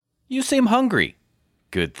You seem hungry.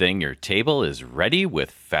 Good thing your table is ready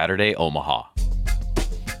with Saturday Omaha.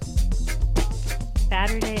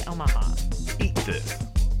 Saturday Omaha. Eat this.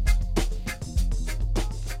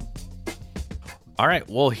 All right,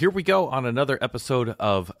 well, here we go on another episode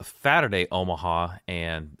of Saturday Omaha,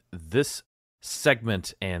 and this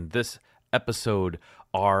segment and this episode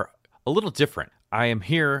are a little different. I am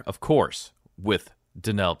here, of course, with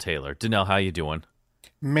Danelle Taylor. Danelle, how you doing?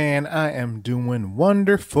 Man, I am doing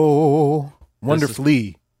wonderful.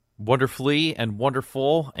 Wonderfully. Wonderfully and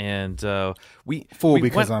wonderful, and we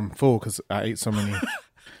I'm full because I ate so many.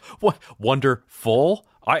 What? Wonderful?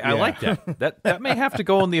 I like that. That may have to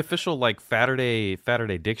go in the official Saturday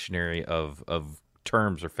dictionary of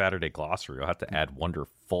terms or Saturday glossary. I'll have to add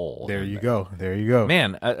wonderful. There you go.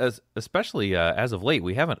 Man, especially as of late,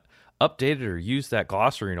 we haven't updated or used that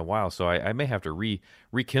glossary in a while, so I may have to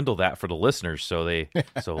rekindle that for the listeners, so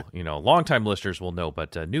longtime listeners will know,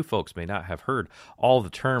 but new folks may not have heard all the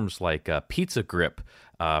terms like pizza grip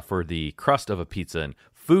for the crust of a pizza, and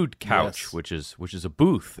food couch, yes, which is a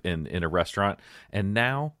booth in a restaurant, and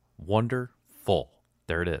now wonderful.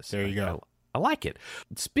 There it is. There you go. I like it.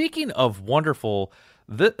 Speaking of wonderful,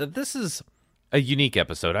 this is a unique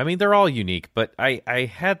episode. I mean, they're all unique, but I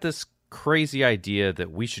had this crazy idea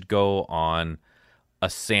that we should go on a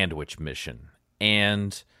sandwich mission,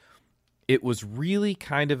 and it was really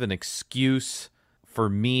kind of an excuse for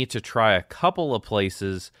me to try a couple of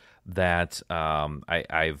places that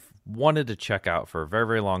I've wanted to check out for a very,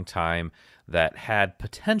 very long time that had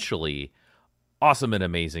potentially awesome and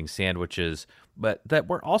amazing sandwiches, but that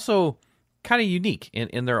were also kind of unique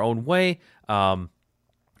in their own way.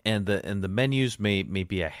 And the menus may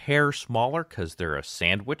be a hair smaller because they're a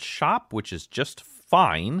sandwich shop, which is just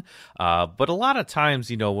fine. But a lot of times,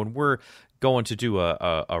 when we're going to do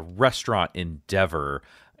a restaurant endeavor,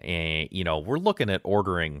 we're looking at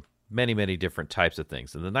ordering many, many different types of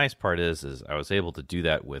things. And the nice part is I was able to do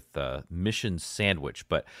that with Mission Sandwich,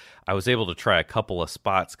 but I was able to try a couple of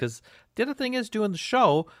spots because the other thing is doing the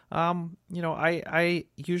show, I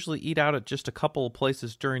usually eat out at just a couple of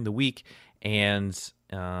places during the week, and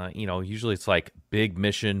usually it's like big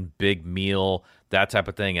mission, big meal, that type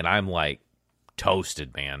of thing, and I'm like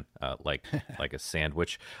toasted, man, like a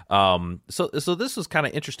sandwich. So this was kind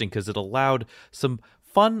of interesting because it allowed some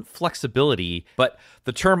fun flexibility, but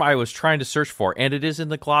the term I was trying to search for, and it is in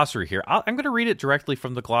the glossary here, I'm going to read it directly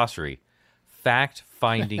from the glossary: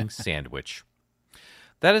 fact-finding sandwich.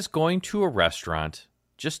 That is going to a restaurant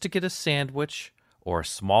just to get a sandwich or a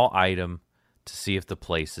small item to see if the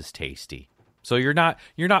place is tasty. So you're not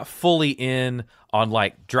fully in on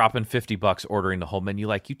dropping $50 ordering the whole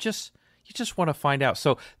menu. You just want to find out.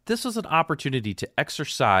 So this was an opportunity to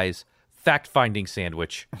exercise fact-finding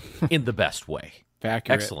sandwich in the best way.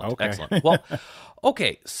 Accurate. Excellent. Excellent. Well,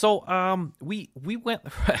 okay. So we went.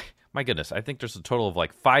 My goodness, I think there's a total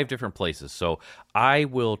of 5 different places. So I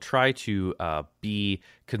will try to be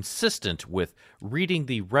consistent with reading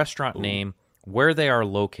the restaurant name, where they are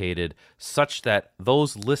located, such that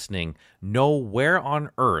those listening know where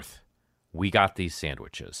on earth we got these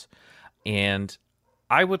sandwiches. And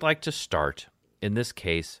I would like to start, in this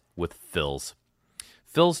case, with Phil's.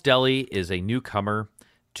 Phil's Deli is a newcomer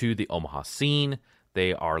to the Omaha scene.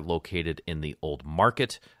 They are located in the Old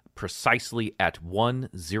Market, precisely at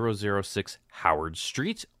 1006 Howard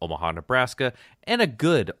Street, Omaha, Nebraska, and a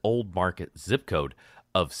good Old Market zip code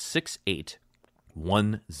of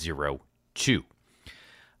 68102.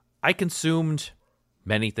 I consumed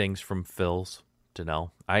many things from Phil's,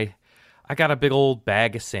 Danelle. I got a big old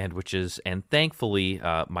bag of sandwiches, and thankfully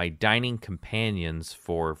my dining companions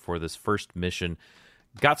for this first mission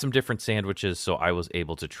got some different sandwiches, so I was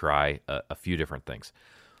able to try a few different things.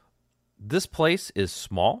 This place is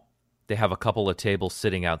small. They have a couple of tables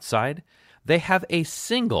sitting outside. They have a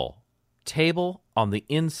single table on the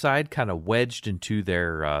inside, kind of wedged into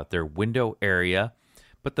their window area.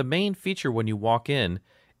 But the main feature when you walk in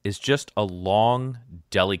is just a long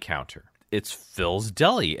deli counter. It's Phil's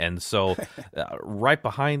Deli, and so right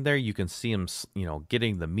behind there, you can see them,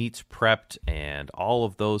 getting the meats prepped and all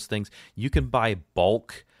of those things. You can buy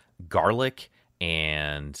bulk garlic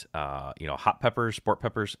and hot peppers, sport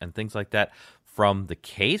peppers, and things like that from the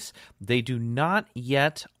case. They do not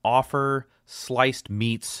yet offer sliced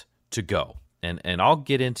meats to go, and I'll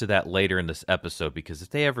get into that later in this episode, because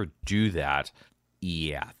if they ever do that,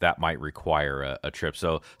 that might require a trip.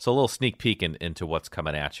 So a little sneak peek into what's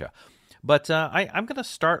coming at you. But I'm going to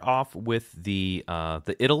start off with the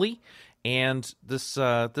Italy, and this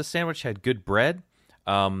sandwich had good bread,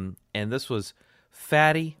 and this was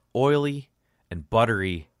fatty, oily, and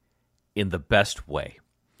buttery in the best way.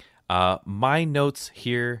 My notes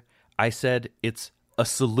here, I said it's a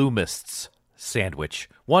salumist's sandwich,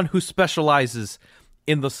 one who specializes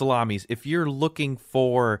in the salamis. If you're looking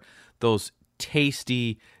for those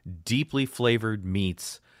tasty, deeply flavored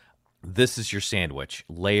meats, this is your sandwich,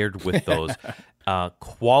 layered with those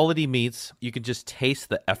quality meats. You can just taste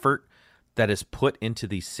the effort that is put into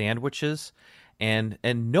these sandwiches, and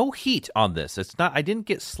no heat on this. It's not. I didn't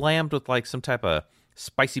get slammed with like some type of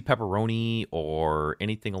spicy pepperoni or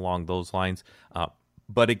anything along those lines.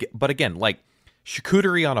 But again, like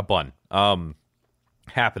charcuterie on a bun,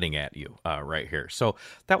 happening at you right here. So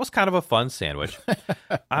that was kind of a fun sandwich.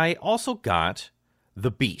 I also got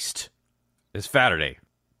the Beast. It's Saturday.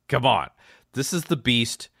 Come on, this is the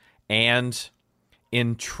Beast, and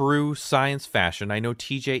in true science fashion, I know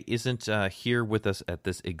TJ isn't here with us at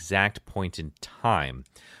this exact point in time,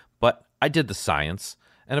 but I did the science.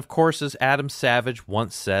 And of course, as Adam Savage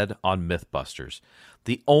once said on Mythbusters,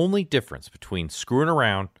 the only difference between screwing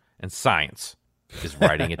around and science is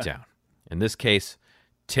writing it down. In this case,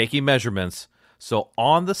 taking measurements. So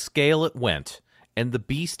on the scale it went, and the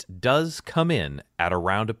Beast does come in at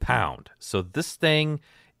around a pound. So this thing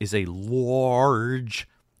is a large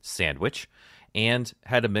sandwich and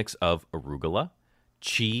had a mix of arugula,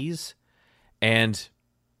 cheese, and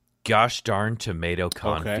gosh darn tomato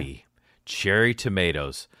confit. Okay. Cherry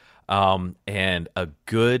tomatoes, and a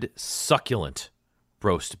good succulent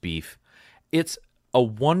roast beef. It's a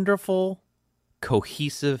wonderful,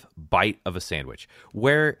 cohesive bite of a sandwich,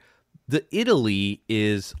 where the Italy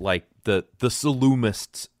is like the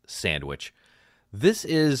salumist's sandwich. This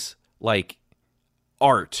is like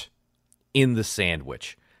art in the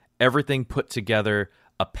sandwich. Everything put together,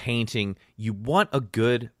 a painting. You want a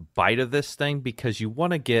good bite of this thing because you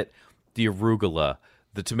want to get the arugula,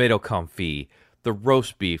 the tomato confit, the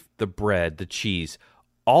roast beef, the bread, the cheese,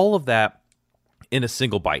 all of that in a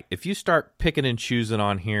single bite. If you start picking and choosing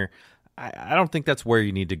on here, I don't think that's where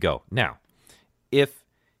you need to go. Now, if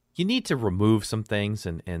you need to remove some things,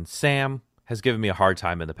 and Sam has given me a hard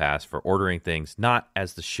time in the past for ordering things not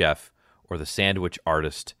as the chef or the sandwich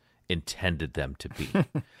artist intended them to be.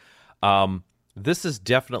 This is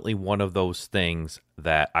definitely one of those things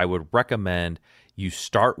that I would recommend you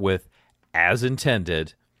start with as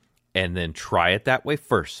intended, and then try it that way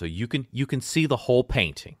first, so you can see the whole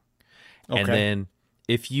painting. Okay. And then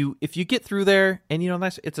if you get through there, and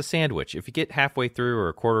it's a sandwich. If you get halfway through or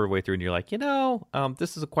a quarter of the way through, and you're like,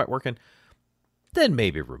 this isn't quite working, then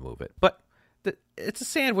maybe remove it. But it's a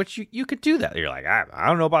sandwich. You could do that. You're like, I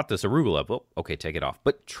don't know about this arugula. Well, okay, take it off.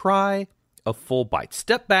 But try a full bite.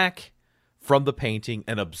 Step back from the painting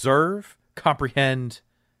and observe, comprehend,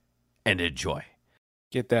 and enjoy.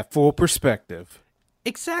 Get that full perspective.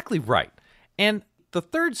 Exactly right. And the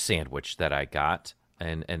third sandwich that I got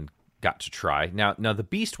and got to try. Now the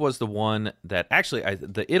Beast was the one that actually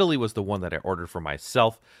the Italy was the one that I ordered for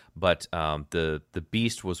myself, but the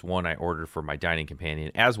Beast was one I ordered for my dining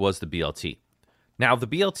companion, as was the BLT. Now the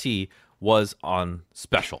BLT was on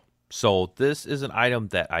special, so this is an item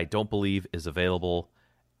that I don't believe is available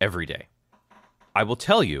every day. I will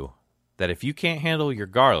tell you that if you can't handle your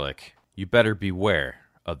garlic, you better beware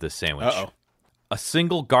of this sandwich. Uh-oh. A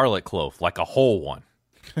single garlic clove, like a whole one,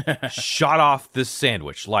 shot off this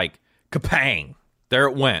sandwich, like kapang. There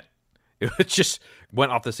it went. It just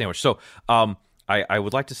went off the sandwich. So I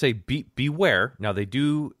would like to say beware. Now they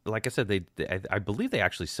do, like I said, I believe they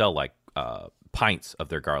actually sell like pints of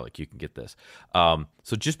their garlic. You can get this.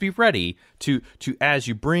 So just be ready to as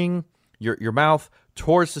you bring your mouth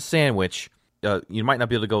towards the sandwich. You might not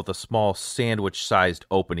be able to go with a small sandwich-sized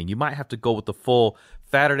opening. You might have to go with the full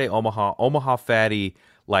Saturday Omaha Fatty,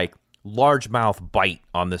 like largemouth bite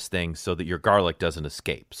on this thing, so that your garlic doesn't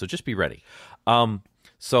escape. So just be ready.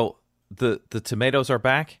 So the tomatoes are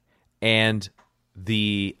back, and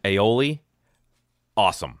the aioli,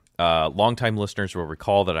 awesome. Longtime listeners will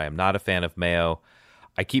recall that I am not a fan of mayo.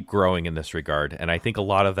 I keep growing in this regard, and I think a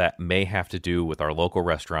lot of that may have to do with our local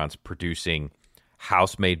restaurants producing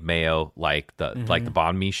house-made mayo, like the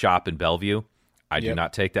banh mi shop in Bellevue. I do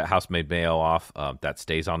not take that house-made mayo off. That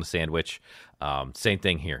stays on the sandwich. Same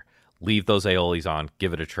thing here. Leave those aiolis on.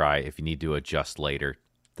 Give it a try. If you need to adjust later,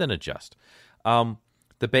 then adjust.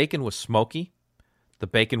 The bacon was smoky. The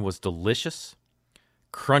bacon was delicious.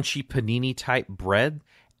 Crunchy panini-type bread.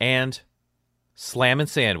 And slammin'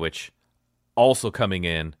 sandwich also coming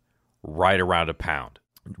in right around a pound.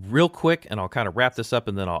 Real quick, and I'll kind of wrap this up,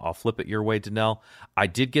 and then I'll flip it your way, Danelle. I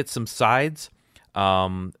did get some sides.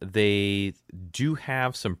 They do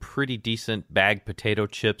have some pretty decent bagged potato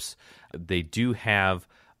chips. They do have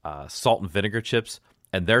salt and vinegar chips,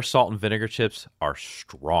 and their salt and vinegar chips are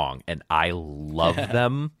strong, and I love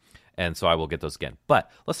them. and so I will get those again. But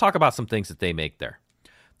let's talk about some things that they make there.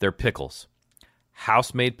 Their pickles,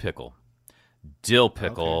 house-made pickle, dill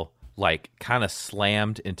pickle, like kind of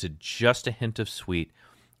slammed into just a hint of sweet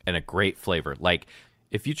and a great flavor. Like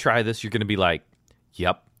if you try this, you're going to be like,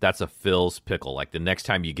 yep, that's a Phil's pickle. Like the next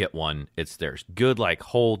time you get one, it's there's good like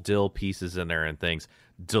whole dill pieces in there and things.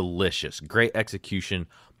 Delicious. Great execution.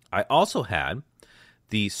 I also had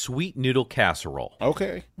the sweet noodle casserole.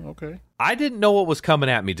 Okay. I didn't know what was coming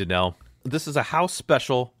at me, Danelle. This is a house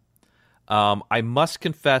special. I must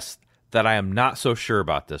confess that I am not so sure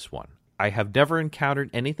about this one. I have never encountered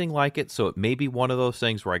anything like it, so it may be one of those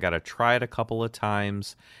things where I got to try it a couple of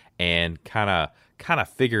times and kind of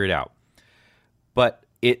figure it out. But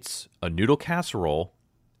it's a noodle casserole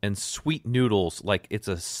and sweet noodles, like it's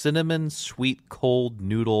a cinnamon sweet cold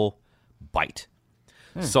noodle bite.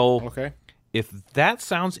 So if that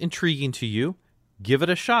sounds intriguing to you, give it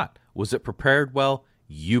a shot. Was it prepared well?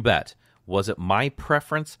 You bet. Was it my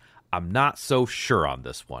preference? I'm not so sure on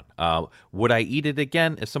this one. Would I eat it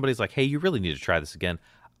again? If somebody's like, hey, you really need to try this again,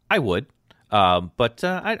 I would. But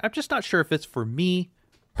I'm just not sure if it's for me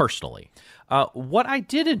personally. What I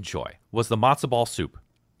did enjoy was the matzo ball soup.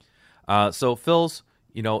 So Phil's,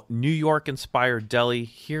 New York inspired deli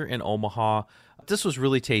here in Omaha. This was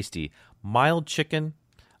really tasty. Mild chicken,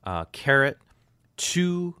 carrot,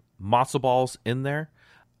 2 matzo balls in there.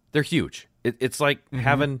 They're huge. It's like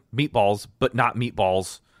having meatballs, but not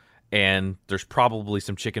meatballs. And there's probably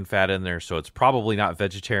some chicken fat in there, so it's probably not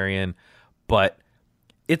vegetarian, but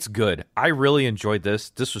it's good. I really enjoyed this.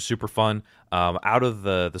 This was super fun. Out of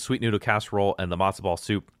the sweet noodle casserole and the matzo ball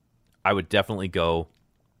soup, I would definitely go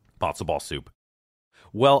matzo ball soup.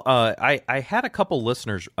 Well, I had a couple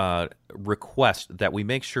listeners request that we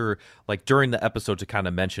make sure, like during the episode, to kind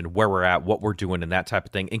of mention where we're at, what we're doing, and that type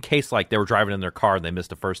of thing, in case like they were driving in their car and they missed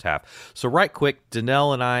the first half. So right quick,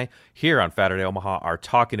 Danelle and I here on Saturday Omaha are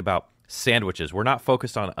talking about sandwiches. We're not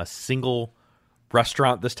focused on a single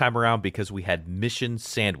restaurant this time around because we had Mission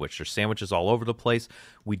Sandwich. There's sandwiches all over the place.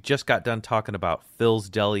 We just got done talking about Phil's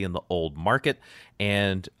Deli in the Old Market,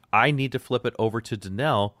 and I need to flip it over to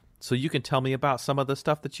Danelle so you can tell me about some of the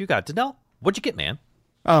stuff that you got. Danelle, what'd you get, man?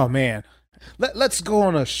 Oh, man. Let's go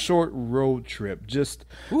on a short road trip just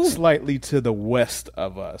slightly to the west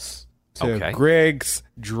of us to Greg's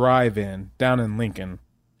Drive-In down in Lincoln.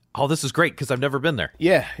 Oh, this is great because I've never been there.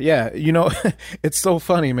 Yeah. It's so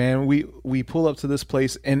funny, man. We pull up to this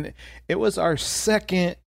place, and it was our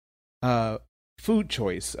second food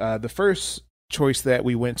choice. The first choice that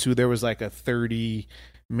we went to, there was like a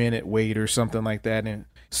 30-minute wait or something like that. And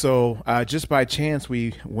so just by chance,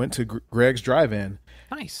 we went to Greg's Drive-In.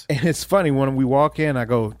 Nice. And it's funny, when we walk in, I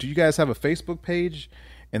go, do you guys have a Facebook page?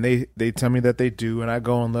 And they tell me that they do. And I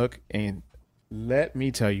go and look, and let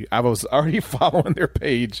me tell you, I was already following their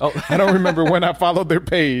page. Oh. I don't remember when I followed their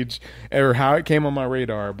page or how it came on my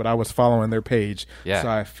radar, but I was following their page. Yeah. So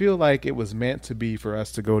I feel like it was meant to be for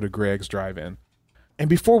us to go to Greg's Drive-In. And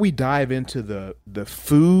before we dive into the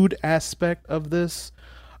food aspect of this,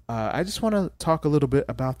 I just want to talk a little bit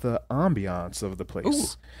about the ambiance of the place.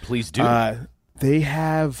 Ooh, please do. They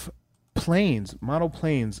have model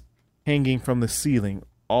planes hanging from the ceiling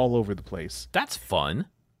all over the place. That's fun.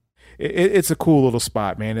 It's a cool little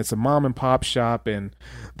spot, man. It's a mom and pop shop, and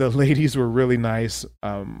the ladies were really nice.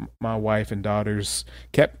 My wife and daughters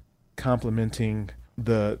kept complimenting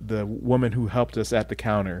the woman who helped us at the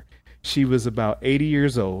counter. She was about 80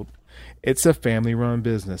 years old. It's a family-run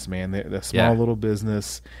business, man. They're a small little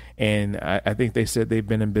business, and I think they said they've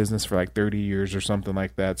been in business for like 30 years or something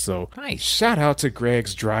like that. So nice. Shout out to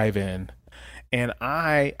Greg's Drive-In. And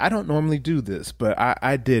I don't normally do this, but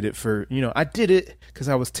I did it I did it because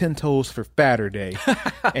I was 10 toes for Saturday.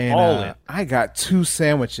 And I got 2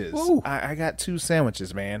 sandwiches. I got 2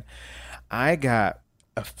 sandwiches, man. I got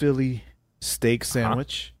a Philly steak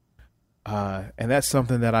sandwich. And that's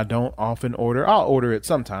something that I don't often order. I'll order it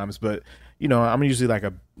sometimes, but I'm usually like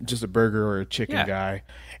just a burger or a chicken guy.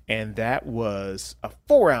 And that was a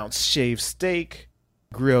 4-ounce shaved steak,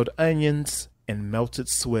 grilled onions, and melted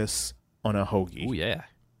Swiss on a hoagie. Oh, yeah.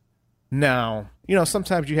 Now,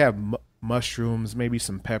 sometimes you have mushrooms, maybe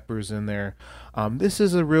some peppers in there. This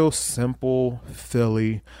is a real simple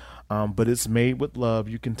Philly, but it's made with love.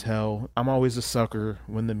 You can tell. I'm always a sucker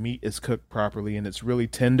when the meat is cooked properly and it's really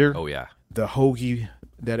tender. Oh, yeah. The hoagie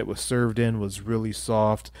that it was served in was really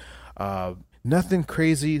soft. Nothing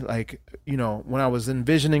crazy. Like, when I was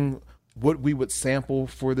envisioning what we would sample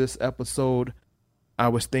for this episode, I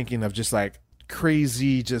was thinking of just like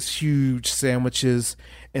crazy, just huge sandwiches,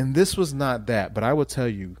 and this was not that. But I will tell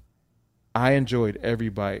you, I enjoyed every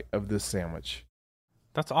bite of this sandwich.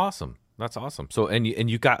 That's awesome. That's awesome. So, and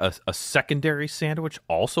you got a secondary sandwich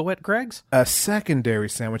also at Greg's? A secondary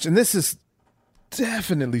sandwich. And this is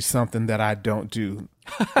definitely something that I don't do.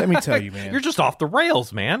 Let me tell you, man. You're just off the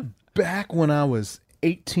rails, man. Back when I was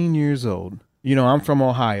 18 years old, I'm from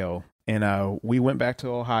Ohio, and we went back to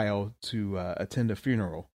Ohio to attend a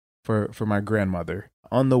funeral for my grandmother.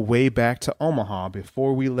 On the way back to Omaha,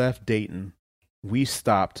 before we left Dayton, we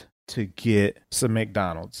stopped to get some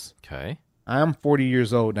McDonald's. Okay. I'm 40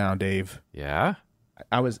 years old now, Dave. Yeah.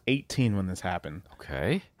 I was 18 when this happened.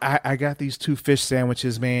 Okay. I got these 2 fish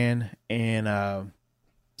sandwiches, man, and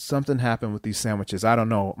something happened with these sandwiches. I don't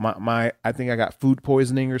know. I think I got food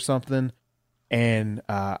poisoning or something, and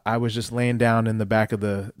I was just laying down in the back of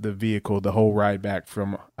the vehicle the whole ride back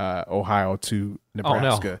from Ohio to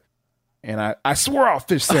Nebraska. Oh, no. And I swore off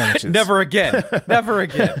fish sandwiches. Never again. Never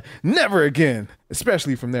again. Never again.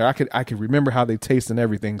 Especially from there. I could remember how they taste and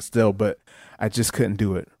everything still, but I just couldn't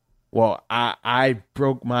do it. Well, I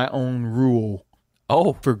broke my own rule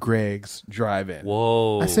for Greg's Drive-In.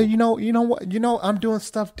 Whoa. I said, you know what? I'm doing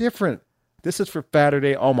stuff different. This is for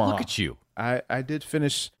Saturday Omaha. Look at you. I did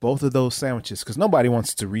finish both of those sandwiches because nobody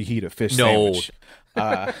wants to reheat a fish sandwich.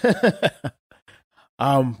 But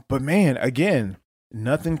man, again,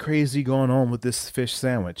 nothing crazy going on with this fish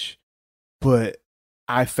sandwich, but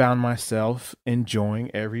I found myself enjoying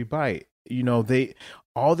every bite.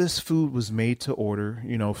 All this food was made to order,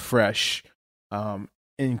 fresh,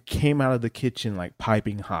 and came out of the kitchen like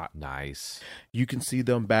piping hot. Nice. You can see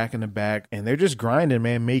them back in the back, and they're just grinding,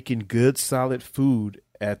 man, making good, solid food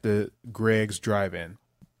at the Greg's Drive-In.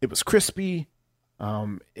 It was crispy.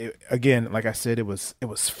 Again, like I said, it was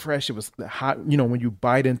fresh. It was hot. When you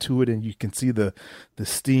bite into it and you can see the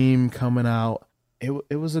steam coming out,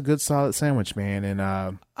 it was a good solid sandwich, man. And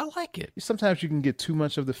I like it. Sometimes you can get too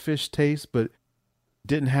much of the fish taste, but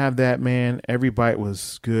didn't have that, man. Every bite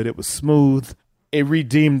was good. It was smooth. It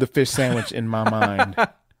redeemed the fish sandwich in my mind.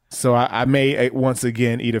 So I may once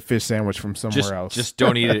again eat a fish sandwich from somewhere else. Just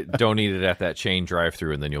don't eat it. Don't eat it at that chain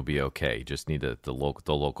drive-through, and then you'll be okay. Just need the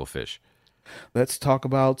local fish. Let's talk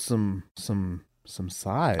about some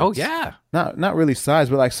sides. Oh yeah, not really sides,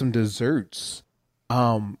 but like some desserts.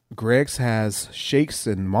 Greg's has shakes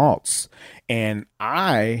and malts, and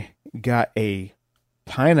I got a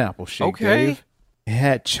pineapple shake. Okay, Dave. It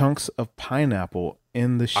had chunks of pineapple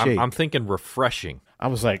in the shake. I'm thinking refreshing. I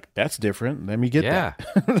was like, that's different. Let me get that.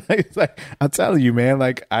 It's like, I'm telling you, man,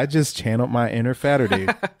 like I just channeled my inner Saturday.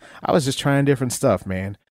 I was just trying different stuff,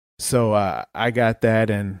 man. So I got that,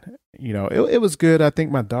 and it was good. I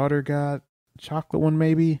think my daughter got a chocolate one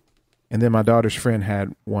maybe, and then my daughter's friend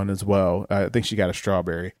had one as well. I think she got a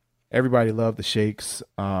strawberry. Everybody loved the shakes.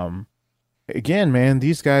 Again, man,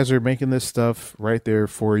 these guys are making this stuff right there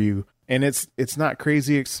for you. And it's not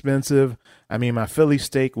crazy expensive. I mean, my Philly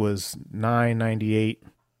steak was $9.98,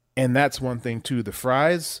 and that's one thing too. The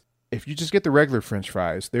fries, if you just get the regular French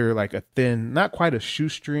fries, they're like a thin, not quite a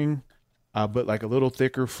shoestring, but like a little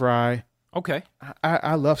thicker fry. Okay.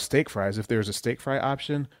 I love steak fries. If there's a steak fry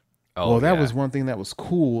option, that was one thing that was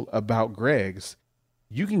cool about Greg's.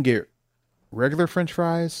 You can get regular French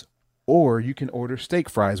fries, or you can order steak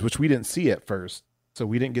fries, which we didn't see at first. So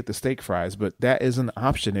we didn't get the steak fries, but that is an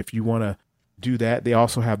option if you want to do that. They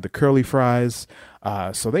also have the curly fries.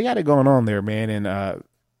 So they got it going on there, man. And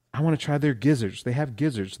I want to try their gizzards. They have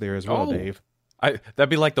gizzards there as well, Dave. That'd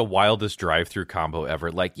be like the wildest drive-through combo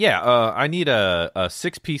ever. Like, I need a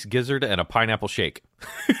 6-piece gizzard and a pineapple shake.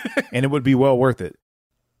 And it would be well worth it.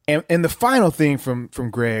 And the final thing from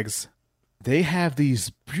Greg's, they have these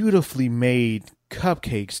beautifully made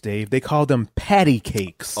cupcakes, Dave. They call them patty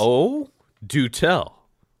cakes. Oh, do tell.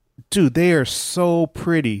 Dude, they are so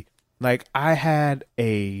pretty. Like, I had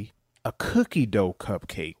a cookie dough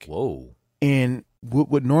cupcake. Whoa. And what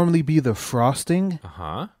would normally be the frosting,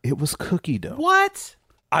 it was cookie dough. What?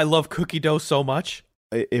 I love cookie dough so much.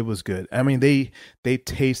 It was good. I mean, they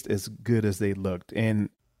taste as good as they looked. And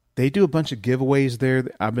they do a bunch of giveaways there.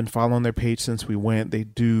 I've been following their page since we went. They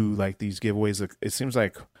do like these giveaways. It seems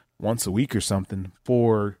like once a week or something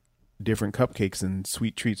for different cupcakes and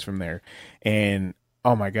sweet treats from there. And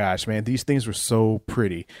oh my gosh, man, these things were so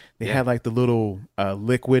pretty. They had like the little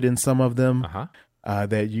liquid in some of them that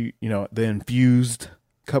the infused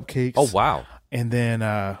cupcakes. Oh wow. And then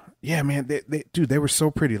man, they were so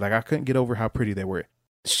pretty. Like I couldn't get over how pretty they were.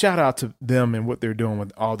 Shout out to them and what they're doing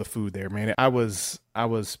with all the food there, man. I was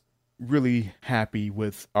really happy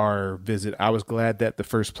with our visit. I was glad that the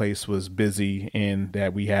first place was busy and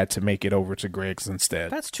that we had to make it over to Greg's instead.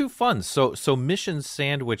 That's too fun. So Mission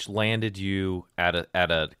Sandwich landed you at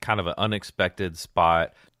a kind of an unexpected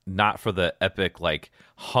spot, not for the epic like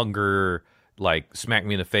hunger like smack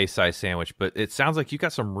me in the face size sandwich, but it sounds like you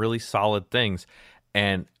got some really solid things.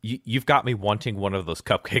 And you've got me wanting one of those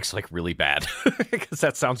cupcakes like really bad because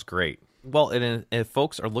that sounds great. Well, and if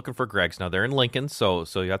folks are looking for Greg's, now they're in Lincoln, so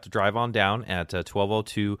you have to drive on down at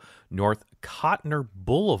 1202 North Cotner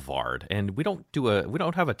Boulevard. And we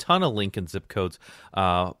don't have a ton of Lincoln zip codes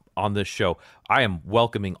on this show. I am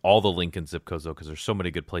welcoming all the Lincoln zip codes though, because there's so many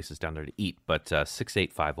good places down there to eat. But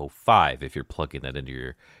 68505 if you're plugging that into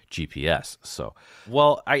your GPS. So,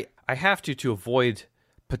 well, I have to avoid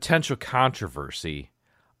potential controversy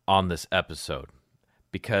on this episode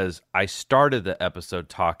because I started the episode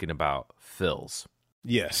talking about Phil's.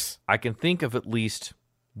 Yes. I can think of at least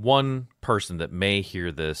one person that may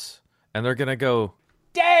hear this and they're going to go,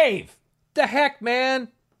 Dave, the heck, man?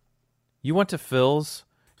 You went to Phil's,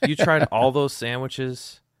 you tried all those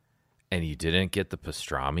sandwiches, and you didn't get the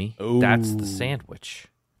pastrami? Ooh. That's the sandwich.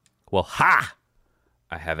 Well, ha!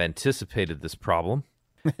 I have anticipated this problem.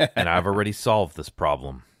 And I've already solved this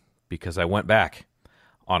problem because I went back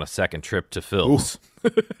on a second trip to Phil's.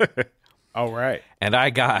 All right. And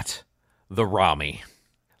I got the Rami.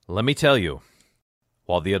 Let me tell you,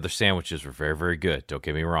 while the other sandwiches were very, very good, don't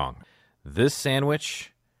get me wrong, this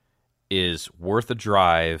sandwich is worth a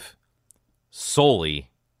drive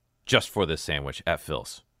solely just for this sandwich at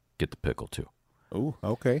Phil's. Get the pickle, too. Oh,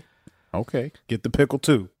 okay. Okay. Get the pickle,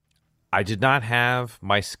 too. I did not have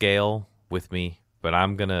my scale with me, but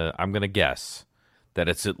I'm gonna guess that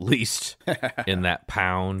it's at least in that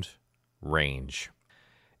pound range.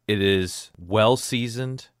 It is well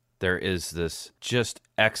seasoned. There is this just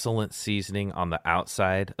excellent seasoning on the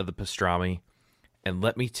outside of the pastrami. And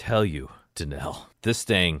let me tell you, Danelle, this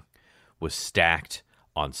thing was stacked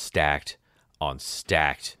on stacked on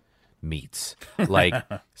stacked meats. Like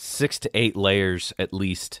 6 to 8 layers at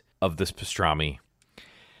least of this pastrami.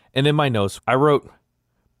 And in my notes, I wrote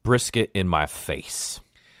brisket in my face.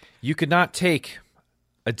 You could not take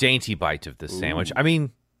a dainty bite of this sandwich. I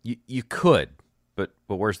mean, you could, but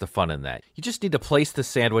where's the fun in that? You just need to place the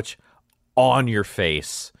sandwich on your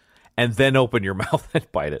face and then open your mouth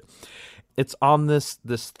and bite it. It's on this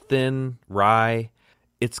thin rye.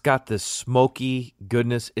 It's got this smoky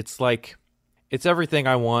goodness. It's everything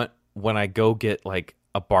I want when I go get like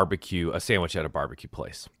a sandwich at a barbecue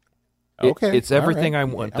place. Okay. It's everything I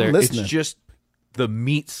want there. It's listening. just the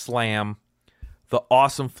meat slam, the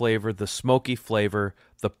awesome flavor, the smoky flavor,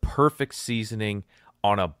 the perfect seasoning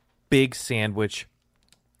on a big sandwich.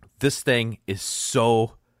 This thing is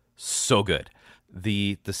so good.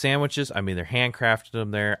 The sandwiches, I mean, they're handcrafted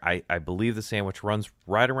them there. I believe the sandwich runs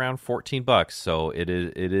right around $14, so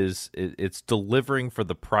it's delivering for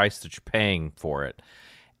the price that you're paying for it.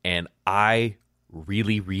 And I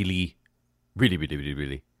really, really, really, really, really,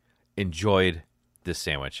 really enjoyed this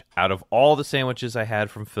sandwich. Out of all the sandwiches I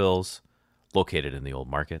had from Phil's, located in the Old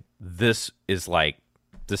Market, this is like,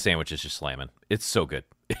 the sandwich is just slamming. It's so good.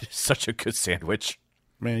 It is such a good sandwich.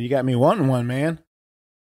 Man, you got me wanting one, man.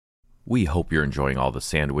 We hope you're enjoying all the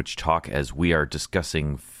sandwich talk as we are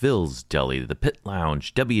discussing Phil's Deli, the Pit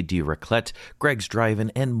Lounge, WD Raclette, Greg's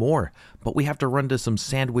Drive-In, and more. But we have to run to some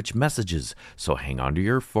sandwich messages, so hang on to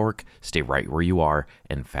your fork, stay right where you are,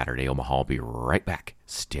 and Saturday Omaha will be right back.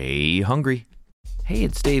 Stay hungry. Hey,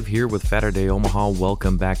 it's Dave here with Saturday Omaha.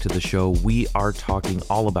 Welcome back to the show. We are talking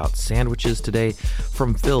all about sandwiches today,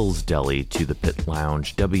 from Phil's Deli to the Pit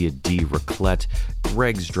Lounge, WD Raclette,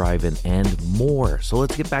 Greg's Drive-In, and more. So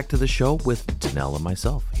let's get back to the show with Danelle and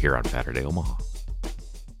myself here on Saturday Omaha.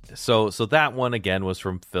 So that one again was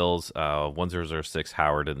from Phil's 1006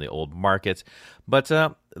 Howard in the Old Market, but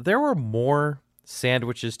there were more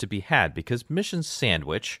sandwiches to be had because Mission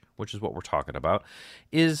Sandwich, which is what we're talking about,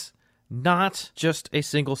 is not just a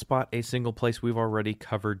single spot, a single place. We've already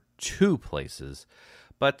covered 2 places.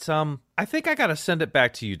 But I think I got to send it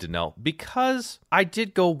back to you, Danelle, because I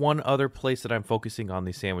did go one other place that I'm focusing on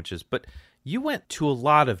these sandwiches, but you went to a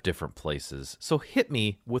lot of different places. So hit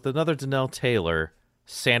me with another Danelle Taylor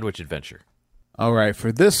sandwich adventure. All right,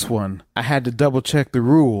 for this one, I had to double check the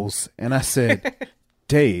rules, and I said,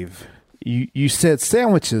 Dave, you said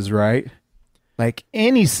sandwiches, right? Like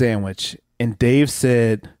any sandwich. And Dave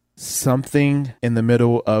said something in the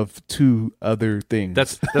middle of 2 other things.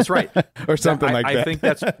 That's right. Or something like that. I think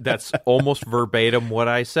that's almost verbatim what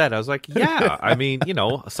I said. I was like, yeah, I mean,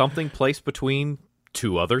 something placed between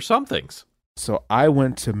 2 other somethings. So I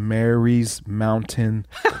went to Mary's Mountain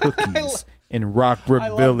Cookies in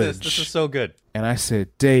Rockbrook Village. This is so good. And I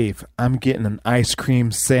said, Dave, I'm getting an ice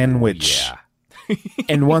cream sandwich. Yeah.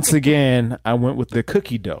 And once again, I went with the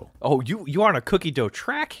cookie dough. Oh, you are on a cookie dough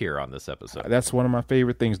track here on this episode. That's one of my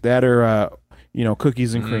favorite things. That are,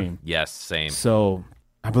 cookies and cream. Yes, same. So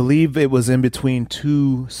I believe it was in between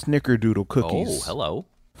two Snickerdoodle cookies. Oh, hello.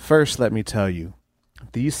 First, let me tell you,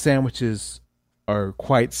 these sandwiches are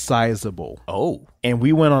quite sizable. Oh. And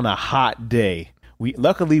we went on a hot day.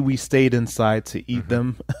 Luckily we stayed inside to eat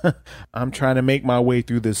them. I'm trying to make my way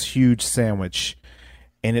through this huge sandwich,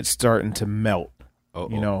 and it's starting to melt.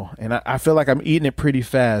 You know, and I feel like I'm eating it pretty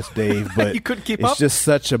fast, Dave, but you couldn't keep it's up? just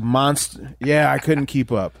such a monster. Yeah, I couldn't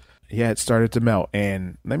keep up. Yeah, it started to melt.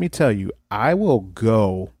 And let me tell you, I will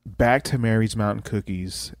go back to Mary's Mountain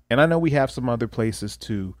Cookies. And I know we have some other places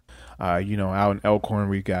too. You know, out in Elkhorn,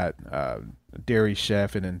 we've got Dairy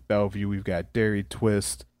Chef, and in Bellevue, we've got Dairy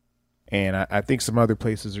Twist. And I think some other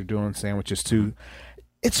places are doing sandwiches too.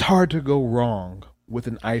 It's hard to go wrong with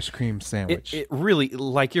an ice cream sandwich. It really,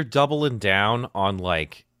 like, you're doubling down on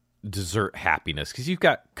like dessert happiness because you've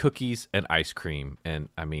got cookies and ice cream, and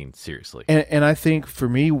I mean, seriously. And I think for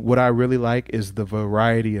me, what I really like is the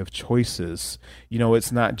variety of choices. You know,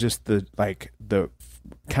 it's not just the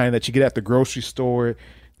kind that you get at the grocery store.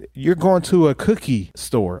 You're going to a cookie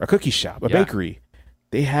store, a cookie shop, a bakery.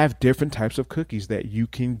 They have different types of cookies that you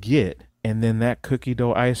can get, and then that cookie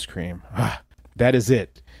dough ice cream. That is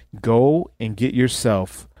it. Go and get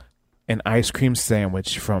yourself an ice cream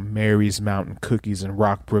sandwich from Mary's Mountain Cookies in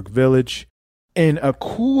Rockbrook Village. And a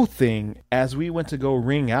cool thing, as we went to go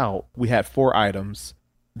ring out, we had 4 items.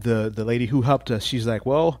 The lady who helped us, she's like,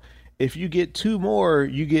 well, if you get 2 more,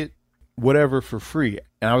 you get whatever for free.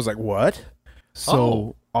 And I was like, what?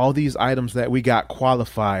 So all these items that we got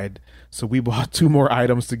qualified. So we bought 2 more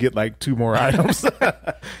items to get like 2 more items.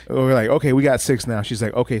 We're like, okay, we got 6 now. She's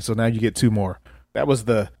like, okay, so now you get 2 more. That was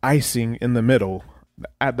the icing in the middle.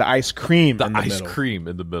 The ice cream in the middle. The ice cream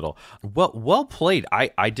in the middle. Well played.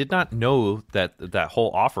 I did not know that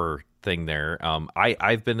whole offer thing there.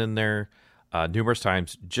 I've been in there numerous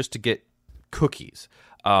times just to get cookies.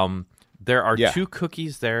 There are 2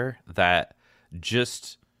 cookies there that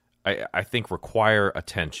just I think require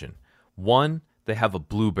attention. One, they have a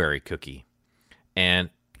blueberry cookie, and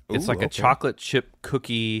it's like a chocolate chip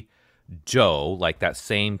cookie dough, like that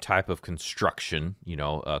same type of construction, you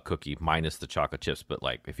know, a cookie minus the chocolate chips, but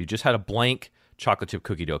like if you just had a blank chocolate chip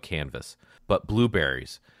cookie dough canvas, but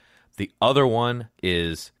blueberries. The other one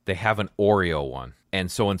is they have an Oreo one.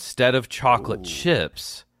 And so instead of chocolate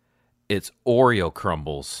chips, it's Oreo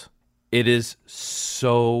crumbles. It is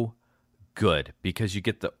so good because you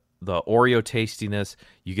get the Oreo tastiness,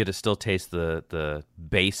 you get to still taste the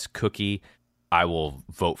base cookie. I will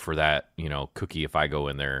vote for that, you know, cookie if I go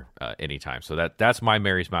in there anytime. So that's my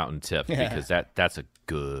Mary's Mountain tip because that's a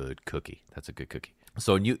good cookie. That's a good cookie.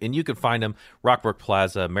 So you can find them Rockbrook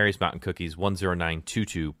Plaza, Mary's Mountain Cookies,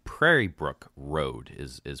 10922 Prairie Brook Road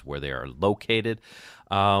is where they are located.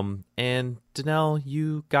 And Danelle,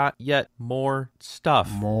 you got yet more stuff.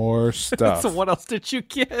 More stuff. So what else did you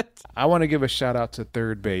get? I want to give a shout out to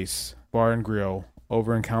Third Base Bar and Grill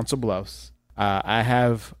over in Council Bluffs. I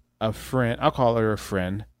have a friend, I'll call her a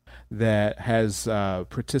friend, that has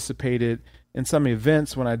participated in some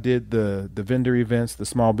events when I did the vendor events, the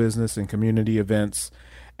small business and community events,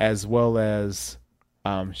 as well as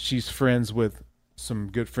she's friends with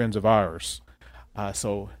some good friends of ours.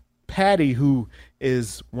 So Patty, who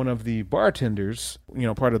is one of the bartenders, you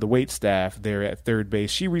know, part of the wait staff there at Third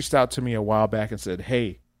Base, she reached out to me a while back and said,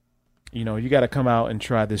 hey, you know, you got to come out and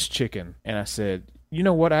try this chicken. And I said, you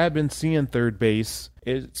know what? I've been seeing Third Base.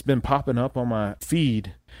 It's been popping up on my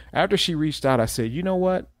feed. After she reached out, I said, you know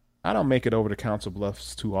what? I don't make it over to Council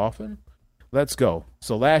Bluffs too often. Let's go.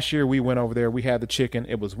 So last year we went over there. We had the chicken.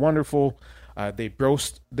 It was wonderful. They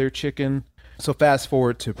roast their chicken. So fast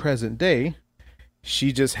forward to present day,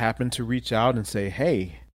 she just happened to reach out and say,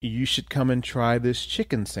 hey, you should come and try this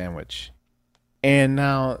chicken sandwich. And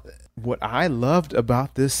now what I loved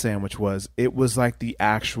about this sandwich was it was like the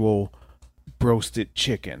actual roasted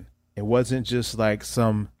chicken. It wasn't just like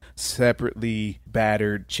some separately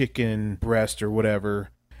battered chicken breast or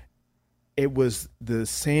whatever. It was the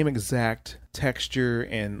same exact texture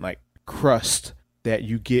and like crust that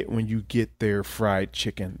you get when you get their fried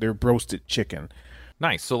chicken, their roasted chicken.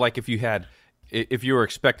 Nice. So like if you were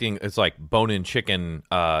expecting it's like bone-in chicken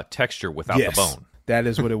texture without the bone. That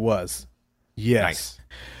is what it was. Yes. Nice.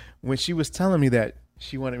 When she was telling me that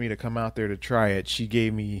she wanted me to come out there to try it, she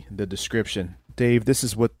gave me the description. Dave, this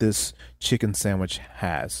is what this chicken sandwich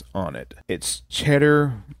has on it. It's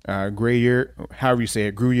cheddar, Gruyere, however you say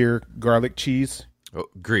it, Gruyere garlic cheese. Oh,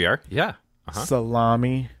 Gruyere, yeah.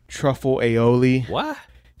 Salami, truffle aioli. What?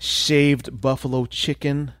 Shaved buffalo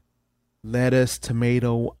chicken, lettuce,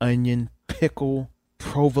 tomato, onion, pickle,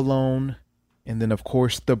 provolone, and then, of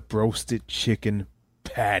course, the roasted chicken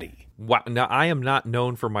patty. Wow. Now, I am not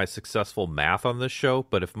known for my successful math on this show,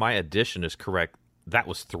 but if my addition is correct, that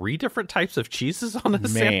was 3 different types of cheeses on a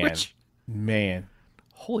sandwich? Man.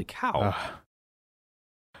 Holy cow.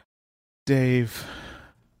 Dave.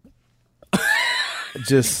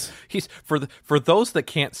 Just he's for those that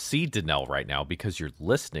can't see Danelle right now because you're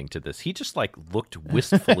listening to this, he just like looked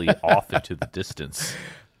wistfully off into the distance.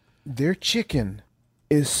 Their chicken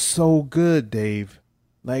is so good, Dave.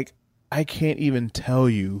 Like, I can't even tell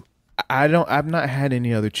you. I've not had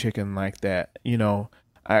any other chicken like that. You know,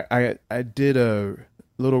 I did a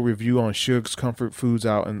little review on Suge's Comfort Foods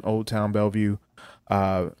out in Old Town Bellevue.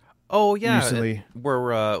 Oh yeah, recently. Where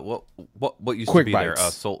what used Quick to be Bites.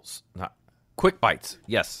 there? Souls, not Quick Bites.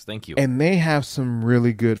 Yes, thank you. And they have some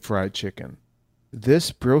really good fried chicken.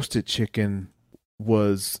 This roasted chicken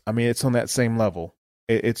was, I mean, it's on that same level.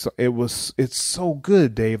 It's so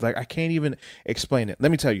good, Dave. Like, I can't even explain it.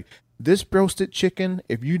 Let me tell you, this roasted chicken,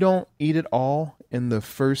 if you don't eat it all in the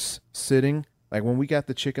first sitting, like when we got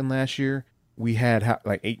the chicken last year, we had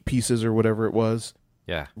like 8 pieces or whatever it was.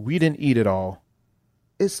 Yeah. We didn't eat it all.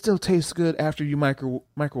 It still tastes good after you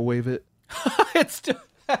microwave it. It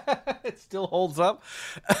still holds up.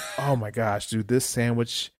 Oh my gosh, dude, this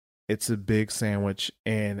sandwich, it's a big sandwich.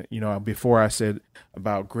 And, you know, before I said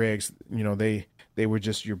about Greg's, you know, they were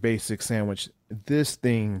just your basic sandwich. This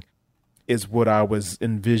thing is what I was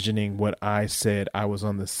envisioning when I said I was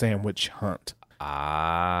on the sandwich hunt.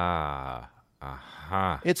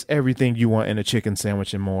 It's everything you want in a chicken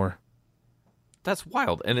sandwich and more. That's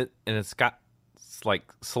wild. And it's got like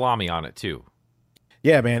salami on it too.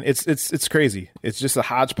 Yeah, man, it's crazy. It's just a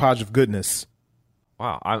hodgepodge of goodness.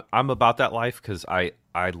 Wow, I'm about that life because I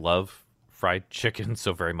love fried chicken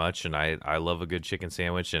so very much, and I love a good chicken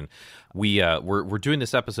sandwich. And we're doing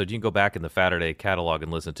this episode. You can go back in the Saturday catalog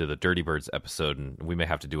and listen to the Dirty Birds episode, and we may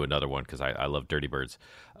have to do another one because I love Dirty Birds.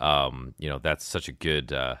 You know, that's such a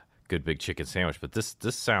good big chicken sandwich. But this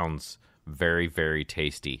sounds very, very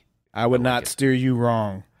tasty. I would not steer you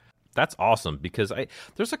wrong. That's awesome because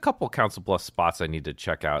there's a couple Council Bluffs spots I need to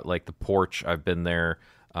check out, like the Porch. I've been there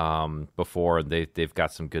before, and they've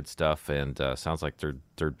got some good stuff, and sounds like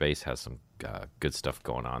Third Base has some good stuff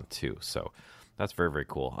going on too. So that's very, very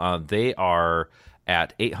cool. They are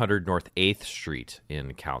at 800 North 8th Street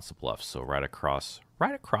in Council Bluffs, so right across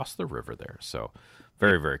the river there. So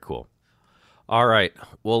very, very cool. All right,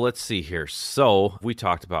 well, let's see here. So we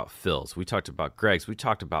talked about Phil's, we talked about Greg's, we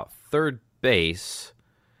talked about Third Base.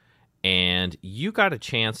 And you got a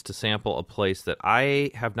chance to sample a place that I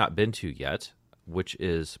have not been to yet, which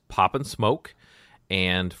is Pop and Smoke.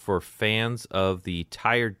 And for fans of the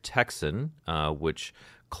Tired Texan, which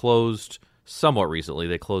closed somewhat recently,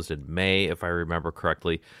 they closed in May, if I remember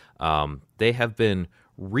correctly, they have been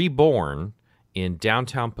reborn in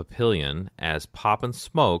downtown Papillion as Pop and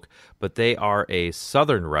Smoke, but they are a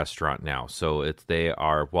southern restaurant now. So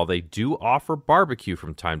while they do offer barbecue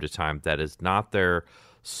from time to time, that is not their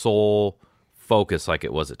sole focus like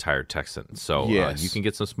it was at Tired Texan. So yes. You can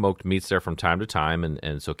get some smoked meats there from time to time,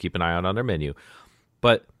 and so keep an eye out on their menu.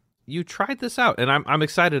 But you tried this out, and I'm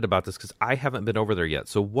excited about this because I haven't been over there yet.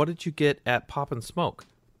 So what did you get at Pop and Smoke?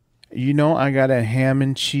 You know, I got a ham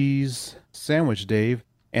and cheese sandwich, Dave,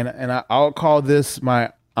 and I'll call this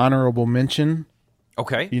my honorable mention.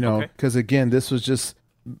 Okay. You know, because again, this was just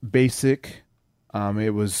basic.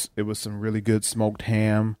 It was some really good smoked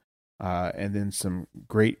ham. And then some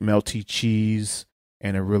great melty cheese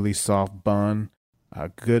and a really soft bun,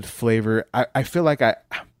 good flavor. I feel like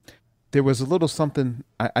there was a little something.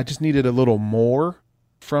 I just needed a little more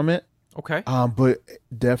from it. Okay. But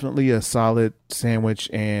definitely a solid sandwich,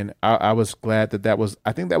 and I was glad that was.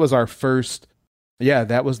 I think that was our first. Yeah,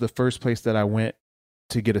 that was the first place that I went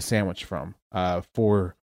to get a sandwich from.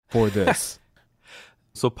 For this.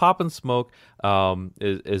 So Pop and Smoke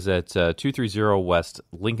is at 230 West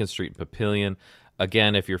Lincoln Street in Papillion.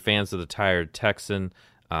 Again, if you're fans of the Tired Texan,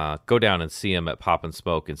 go down and see them at Pop and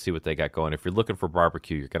Smoke and see what they got going. If you're looking for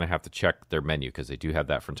barbecue, you're going to have to check their menu because they do have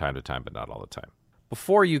that from time to time, but not all the time.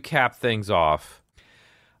 Before you cap things off,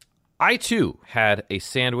 I too had a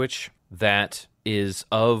sandwich that is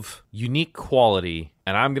of unique quality,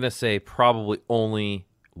 and I'm going to say probably only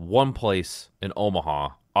one place in Omaha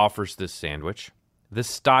offers this sandwich. This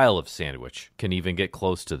style of sandwich can even get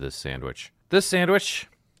close to this sandwich. This sandwich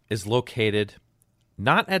is located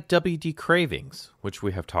not at WD Cravings, which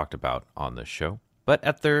we have talked about on this show, but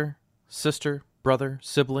at their sister, brother,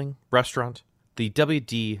 sibling restaurant, the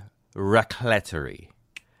WD Racletterie.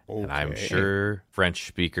 Okay. And I'm sure French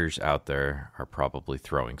speakers out there are probably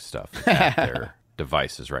throwing stuff at their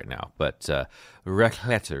devices right now. But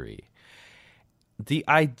Racletterie. The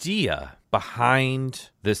idea behind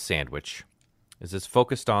this sandwich is it's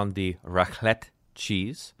focused on the raclette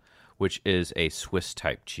cheese, which is a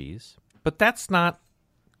Swiss-type cheese. But that's not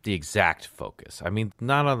the exact focus. I mean,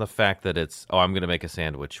 not on the fact that it's, I'm going to make a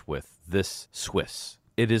sandwich with this Swiss.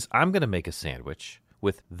 It is, I'm going to make a sandwich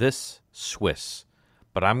with this Swiss,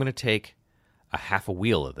 but I'm going to take a half a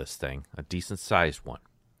wheel of this thing, a decent-sized one.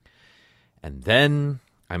 And then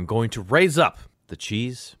I'm going to raise up the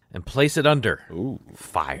cheese and place it under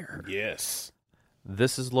fire. Yes.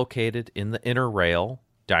 This is located in the Inner Rail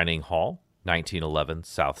Dining Hall, 1911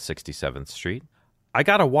 South 67th Street. I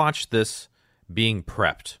got to watch this being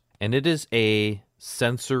prepped, and it is a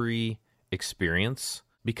sensory experience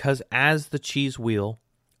because as the cheese wheel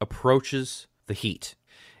approaches the heat,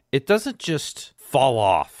 it doesn't just fall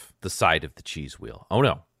off the side of the cheese wheel. Oh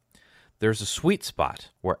no. There's a sweet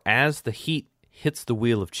spot where as the heat hits the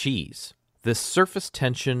wheel of cheese, this surface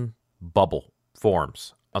tension bubble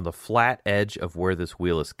forms on the flat edge of where this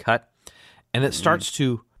wheel is cut, and it starts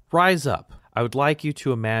to rise up. I would like you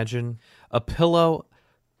to imagine a pillow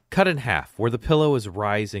cut in half where the pillow is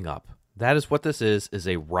rising up. That is what this is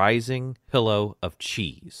a rising pillow of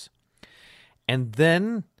cheese. And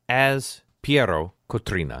then as Piero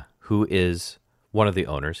Cotrina, who is one of the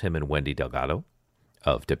owners, him and Wendy Delgado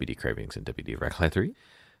of WD Cravings and WD Racletterie,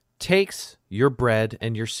 takes your bread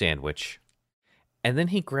and your sandwich, and then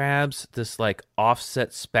he grabs this like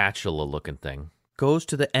offset spatula looking thing, goes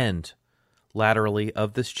to the end laterally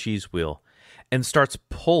of this cheese wheel, and starts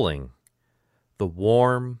pulling the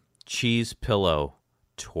warm cheese pillow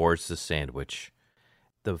towards the sandwich.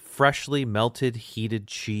 The freshly melted, heated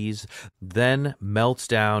cheese then melts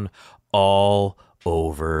down all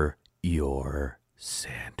over your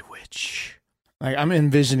sandwich. Like, I'm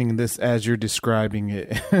envisioning this as you're describing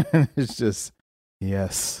it. It's just,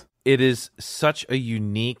 yes. It is such a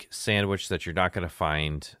unique sandwich that you're not going to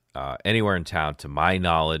find anywhere in town, to my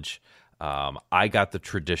knowledge. I got the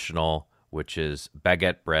traditional, which is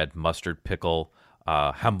baguette bread, mustard pickle,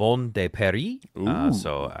 jambon de Paris,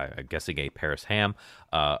 so I'm guessing a Paris ham,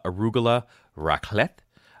 arugula, raclette,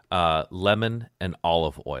 lemon, and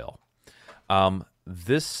olive oil.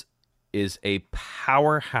 This is a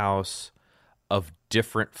powerhouse of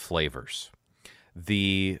different flavors.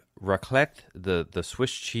 The raclette, the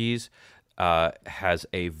Swiss cheese, has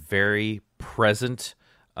a very present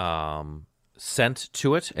scent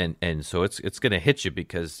to it, and so it's going to hit you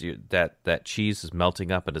because that cheese is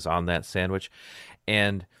melting up and is on that sandwich.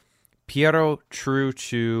 And Piero, true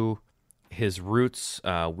to his roots,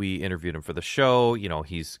 we interviewed him for the show. You know,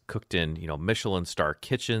 he's cooked in Michelin star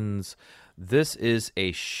kitchens. This is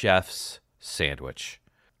a chef's sandwich.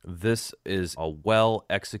 This is a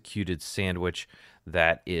well-executed sandwich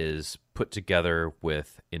that is put together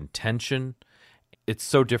with intention. It's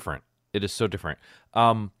so different. It is so different.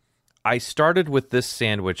 I started with this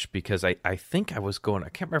sandwich because I think I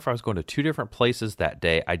can't remember if I was going to two different places that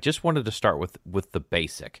day. I just wanted to start with the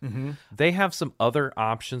basic. Mm-hmm. They have some other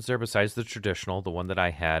options there besides the traditional, the one that I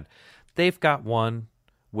had. They've got one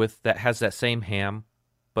that has that same ham,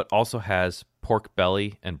 but also has pork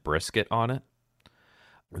belly and brisket on it.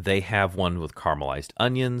 They have one with caramelized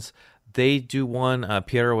onions. They do one,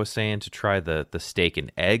 Piero was saying, to try the steak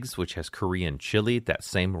and eggs, which has Korean chili, that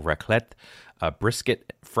same raclette,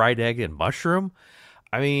 brisket, fried egg, and mushroom.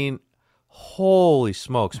 I mean, holy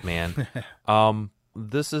smokes, man.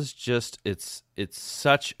 This is just, it's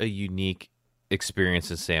such a unique experience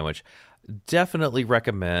and sandwich. Definitely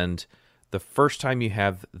recommend the first time you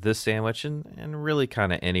have this sandwich, and really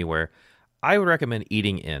kind of anywhere, I would recommend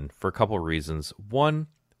eating in for a couple of reasons. One,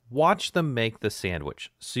 watch them make the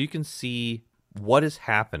sandwich so you can see what is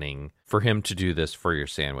happening for him to do this for your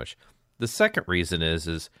sandwich. The second reason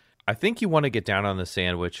is I think you want to get down on the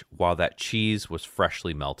sandwich while that cheese was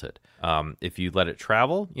freshly melted. If you let it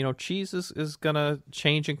travel, cheese is going to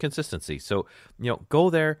change in consistency. So, go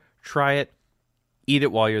there, try it, eat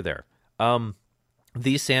it while you're there.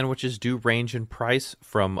 These sandwiches do range in price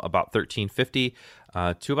from about $13.50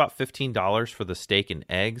 to about $15 for the steak and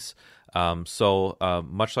eggs. So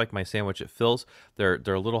much like my sandwich at Phil's, they're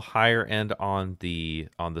a little higher end on the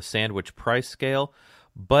sandwich price scale.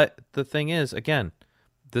 But the thing is, again,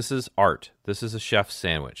 this is art. This is a chef's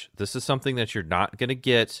sandwich. This is something that you're not going to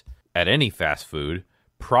get at any fast food,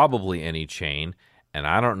 probably any chain. And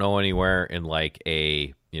I don't know anywhere in like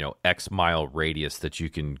a X mile radius that you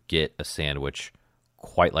can get a sandwich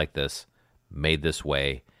quite like this, made this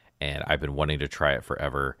way, and I've been wanting to try it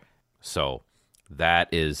forever. So that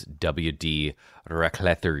is WD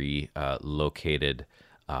Racletterie, located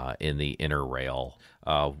in the Inner Rail,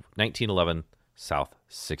 1911 South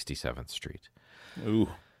 67th Street. Ooh.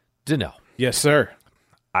 Danelle. Yes, sir.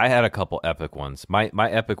 I had a couple epic ones. My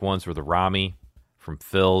epic ones were the Rami from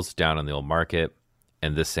Phil's down in the old market,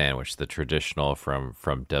 and this sandwich, the traditional from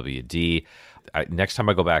WD. Next time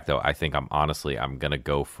I go back, though, I think I'm gonna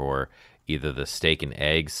go for either the steak and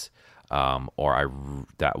eggs, or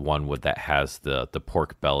that one that has the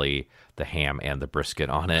pork belly, the ham, and the brisket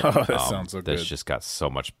on it. Oh, that sounds so good. That's just got so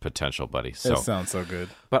much potential, buddy. That sounds so good.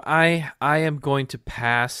 But I am going to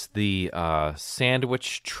pass the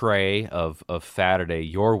sandwich tray of Saturday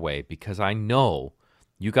your way, because I know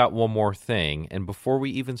you got one more thing. And before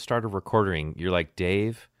we even started recording, you're like,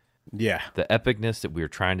 Dave, yeah, the epicness that we were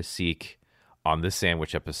trying to seek on this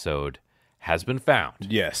sandwich episode has been found.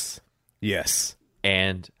 Yes.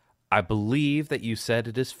 And I believe that you said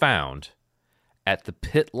it is found at the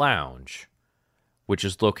Pit Lounge, which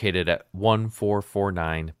is located at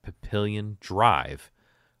 1449 Papillion Drive,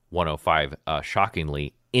 105,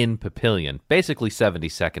 shockingly, in Papillion, basically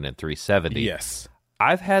 72nd and 370. Yes.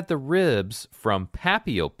 I've had the ribs from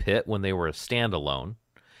Papio Pit when they were a standalone,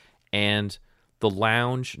 and the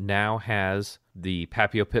lounge now has the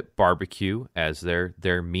Papio Pit barbecue as their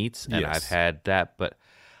meats, and Yes. I've had that, but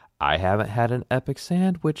I haven't had an epic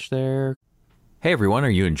sandwich there. Hey everyone, are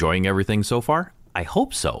you enjoying everything so far? I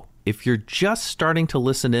hope so. If you're just starting to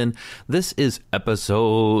listen in, this is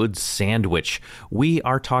episode sandwich. We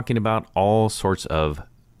are talking about all sorts of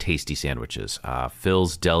tasty sandwiches.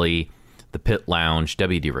 Phil's Deli, the Pit Lounge,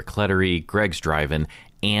 WD Raclettery, Greg's Drive-In,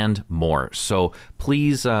 and more. So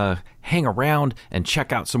please hang around and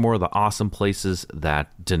check out some more of the awesome places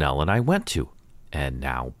that Danelle and I went to. And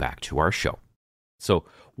now back to our show. So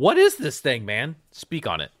what is this thing, man? Speak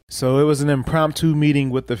on it. So it was an impromptu meeting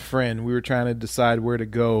with a friend. We were trying to decide where to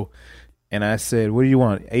go. And I said, what do you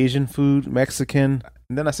want? Asian food, Mexican?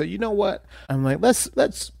 And then I said, you know what? I'm like, let's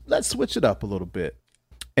switch it up a little bit.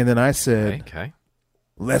 And then I said, Okay.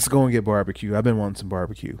 let's go and get barbecue. I've been wanting some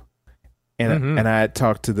barbecue. And and I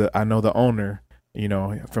talked to I know the owner,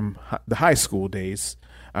 from the high school days,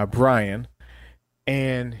 Brian.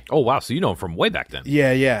 And Oh, wow. So you know him from way back then.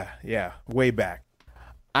 yeah, way back.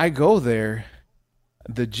 I go there.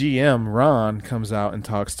 The GM, Ron, comes out and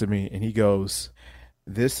talks to me, and he goes,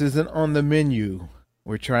 this isn't on the menu.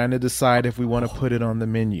 We're trying to decide if we want to put it on the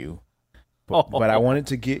menu. But I wanted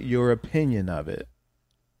to get your opinion of it.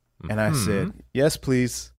 And I said, yes,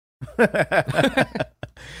 please.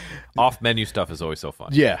 Off-menu stuff is always so fun.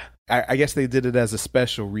 Yeah. I guess they did it as a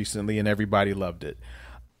special recently, and everybody loved it.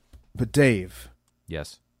 But Dave,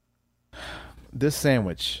 Yes. this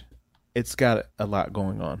sandwich, it's got a lot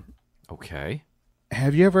going on. Okay.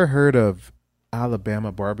 Have you ever heard of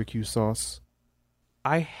Alabama barbecue sauce?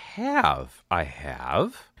 I have.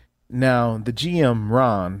 Now, the GM,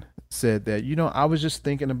 Ron, said that, I was just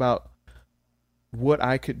thinking about what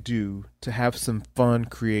I could do to have some fun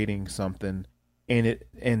creating something,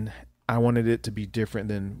 and I wanted it to be different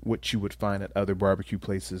than what you would find at other barbecue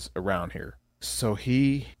places around here. So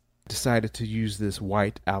he decided to use this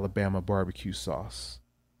white Alabama barbecue sauce,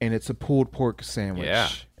 and it's a pulled pork sandwich. Yeah.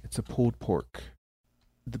 It's a pulled pork.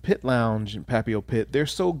 The Pit Lounge and Papio Pit, they're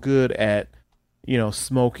so good at,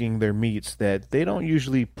 smoking their meats that they don't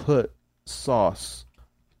usually put sauce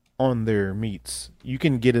on their meats. You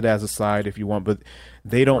can get it as a side if you want, but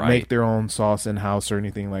they don't make their own sauce in-house or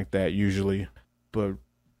anything like that usually. But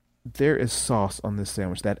there is sauce on this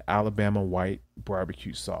sandwich, that Alabama white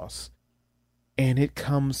barbecue sauce. And it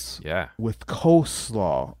comes with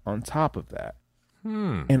coleslaw on top of that.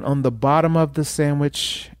 And on the bottom of the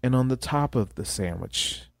sandwich and on the top of the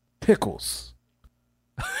sandwich, pickles.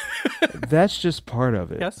 That's just part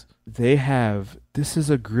of it. Yes. This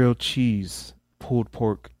is a grilled cheese pulled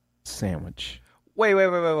pork sandwich. Wait.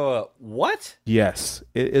 What? Yes,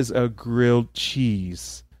 it is a grilled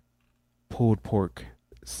cheese pulled pork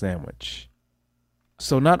sandwich.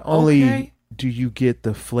 So not only do you get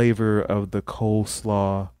the flavor of the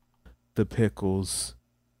coleslaw, the pickles,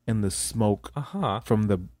 and the smoke from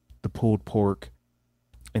the pulled pork,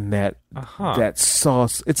 and that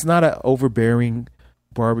sauce. It's not an overbearing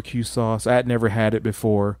barbecue sauce. I had never had it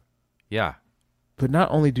before. Yeah. But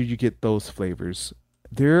not only do you get those flavors,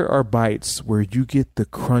 there are bites where you get the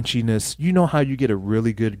crunchiness. You know how you get a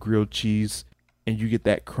really good grilled cheese and you get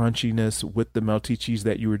that crunchiness with the melty cheese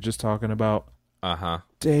that you were just talking about?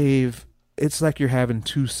 Dave, it's like you're having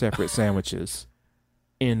two separate sandwiches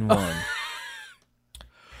in one.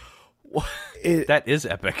 That is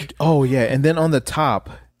epic. Oh, yeah. And then on the top,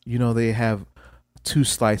 they have two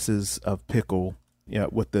slices of pickle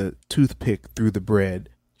with the toothpick through the bread.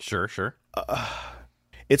 Sure.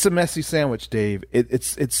 It's a messy sandwich, Dave.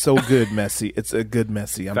 It's so good messy. It's a good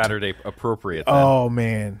messy. Saturday appropriate. Then. Oh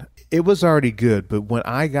man, it was already good, but when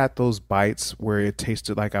I got those bites where it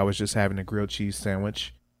tasted like I was just having a grilled cheese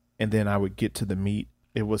sandwich, and then I would get to the meat,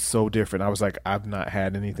 it was so different. I was like, I've not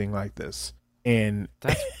had anything like this, and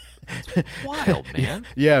that's wild, man.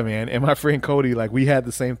 Yeah, man. And my friend Cody, like, we had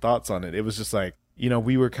the same thoughts on it. It was just like,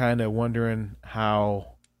 we were kind of wondering how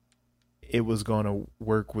it was going to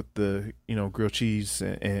work with the grilled cheese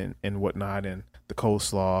and whatnot, and the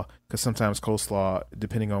coleslaw, because sometimes coleslaw,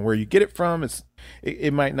 depending on where you get it from,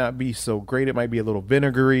 it might not be so great. It might be a little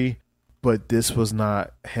vinegary, but this was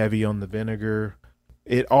not heavy on the vinegar.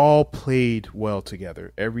 It all played well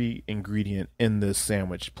together. Every ingredient in this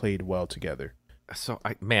sandwich played well together. So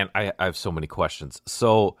I have so many questions.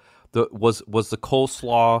 So was the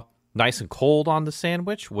coleslaw nice and cold on the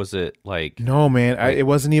sandwich? Was it like... No, man, it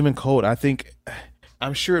wasn't even cold.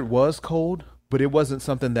 I'm sure it was cold, but it wasn't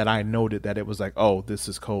something that I noted that it was like, oh, this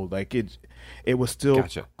is cold. Like it was still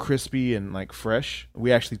crispy and like fresh.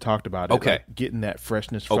 We actually talked about it. Okay. Like getting that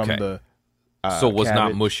freshness from the so it was cabbage.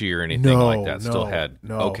 Not mushy or anything like that. Still had...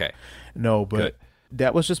 No. Okay. No, but good.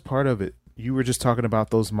 That was just part of it. You were just talking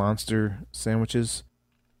about those monster sandwiches.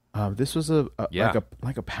 This was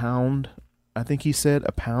like a pound. I think he said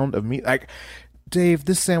a pound of meat. Like, Dave,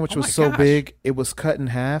 this sandwich was so big, it was cut in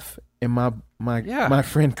half. And my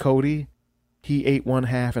friend Cody, he ate one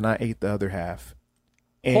half, and I ate the other half.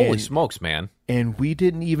 And, holy smokes, man! And we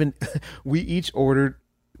didn't even. We each ordered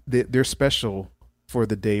their special for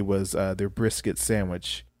the day was their brisket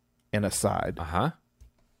sandwich and a side.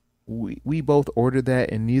 We both ordered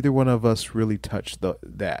that, and neither one of us really touched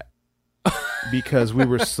that because we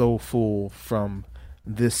were so full from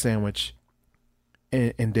this sandwich.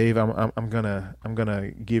 And Dave, I'm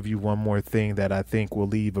gonna give you one more thing that I think will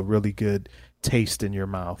leave a really good taste in your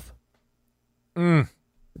mouth.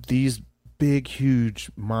 These big, huge,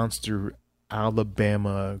 monster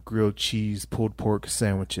Alabama grilled cheese pulled pork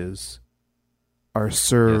sandwiches are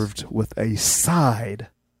served with a side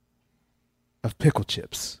of pickle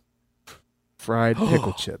chips. Fried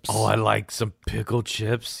pickle chips. Oh, I like some pickle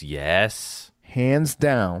chips. Yes. Hands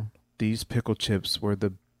down, these pickle chips were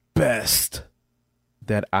the best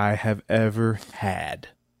that I have ever had.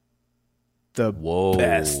 The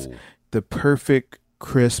best. The perfect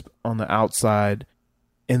crisp on the outside.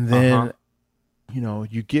 And then,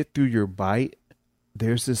 you get through your bite,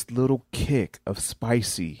 there's this little kick of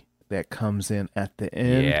spicy that comes in at the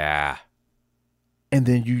end. Yeah. And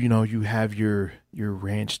then you have your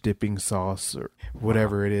ranch dipping sauce or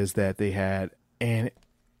whatever it is that they had. And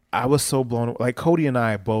I was so blown away. Like, Cody and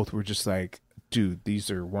I both were just like, dude, these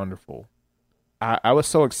are wonderful. I was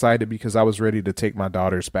so excited because I was ready to take my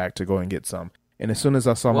daughters back to go and get some. And as soon as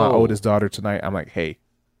I saw my oldest daughter tonight, I'm like, hey,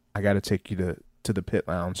 I got to take you to the pit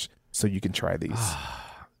lounge so you can try these.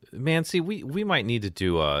 Man, see, we might need to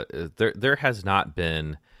do there has not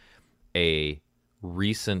been a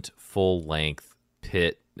recent full-length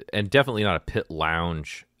pit, and definitely not a pit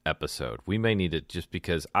lounge episode. We may need it just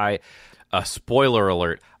because spoiler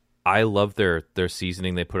alert, I love their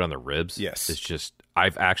seasoning they put on the ribs. Yes. It's just,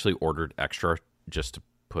 I've actually ordered extra just to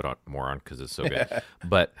put on more on because it's so good.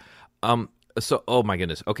 But so oh my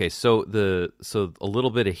goodness. Okay, so a little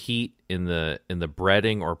bit of heat in the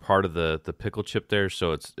breading or part of the pickle chip there,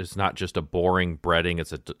 so it's not just a boring breading,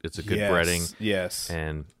 it's a good breading. Yes.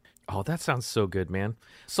 And oh, that sounds so good, man.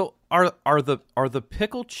 So are the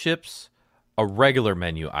pickle chips a regular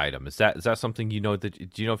menu item? Is that something do you know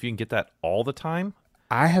if you can get that all the time?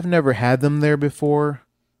 I have never had them there before,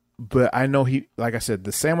 but I know like I said,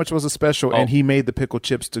 the sandwich was a special, and he made the pickle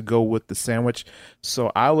chips to go with the sandwich.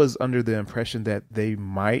 So I was under the impression that they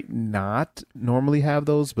might not normally have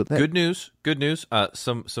those. But good news.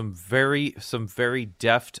 Some very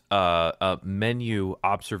deft menu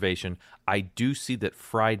observation. I do see that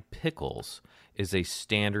fried pickles is a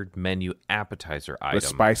standard menu appetizer item. The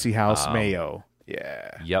Spicy House mayo.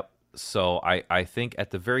 Yeah. Yep. So I think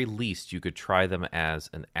at the very least you could try them as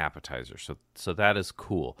an appetizer. So that is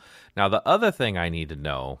cool. Now the other thing I need to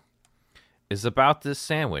know is about this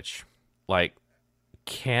sandwich. Like,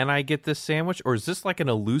 can I get this sandwich, or is this like an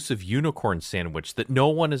elusive unicorn sandwich that no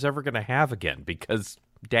one is ever going to have again? Because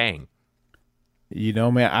dang.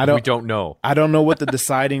 Man, we don't know. I don't know what the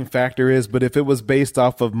deciding factor is, but if it was based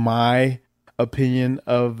off of my opinion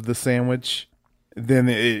of the sandwich, then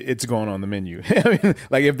it's going on the menu. I mean,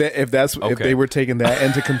 like if they were taking that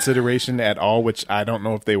into consideration at all, which I don't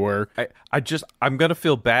know if they were. I'm gonna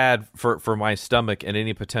feel bad for my stomach and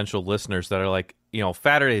any potential listeners that are like,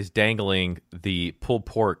 Faterday's dangling the pulled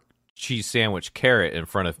pork cheese sandwich carrot in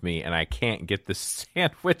front of me, and I can't get this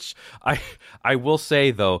sandwich. I will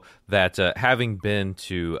say, though, that having been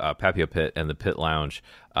to Papio Pit and the Pit Lounge,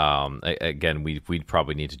 again, we'd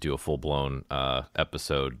probably need to do a full-blown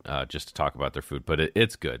episode just to talk about their food, but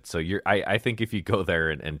it's good. So I think if you go there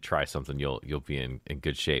and try something, you'll be in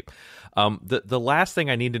good shape. The last thing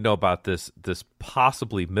I need to know about this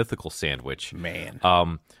possibly mythical sandwich, man.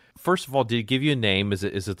 First of all, did he give you a name? Is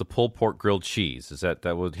it the pulled pork grilled cheese? Is that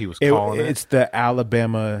what he was calling it? It's the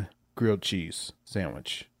Alabama grilled cheese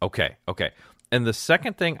sandwich. Okay. And the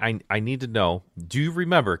second thing I need to know, do you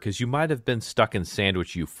remember, because you might have been stuck in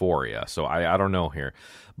sandwich euphoria, so I don't know here,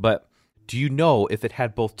 but do you know if it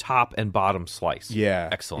had both top and bottom slice? Yeah.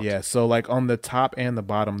 Excellent. Yeah, so like on the top and the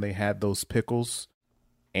bottom, they had those pickles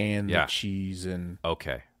and the cheese. And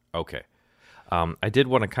Okay. I did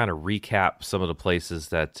want to kind of recap some of the places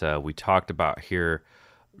that we talked about here.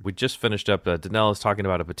 We just finished up. Danelle is talking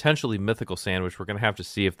about a potentially mythical sandwich. We're going to have to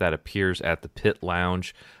see if that appears at the Pit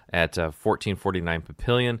Lounge at 1449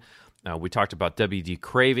 Papillion. We talked about WD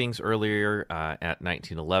Cravings earlier at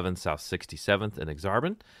 1911 South 67th in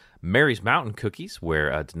Exarban. Mary's Mountain Cookies,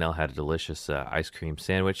 where Danelle had a delicious ice cream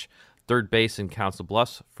sandwich. Third Base in Council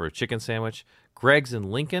Bluffs for a chicken sandwich. Greg's in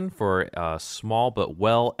Lincoln for small but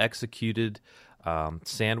well-executed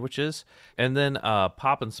sandwiches. And then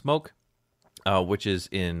Pop and Smoke, which is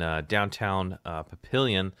in downtown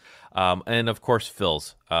Papillion. And, of course,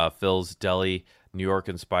 Phil's. Phil's Deli, New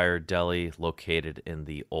York-inspired deli located in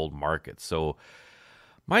the Old Market. So,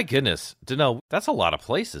 my goodness, Danelle, that's a lot of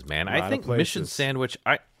places, man. I think Mission Sandwich,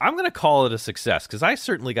 I'm going to call it a success because I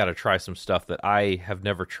certainly got to try some stuff that I have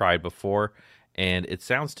never tried before. And it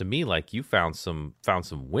sounds to me like you found some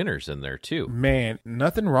winners in there too. Man,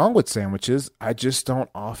 nothing wrong with sandwiches. I just don't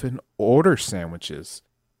often order sandwiches.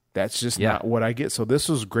 That's just not what I get. So this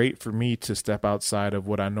was great for me to step outside of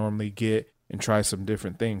what I normally get and try some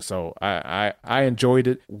different things. So I enjoyed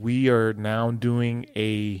it. We are now doing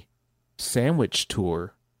a sandwich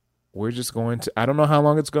tour. We're just going to, I don't know how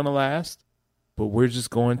long it's going to last, but we're just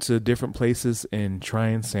going to different places and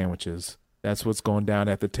trying sandwiches. That's what's going down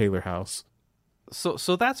at the Taylor House.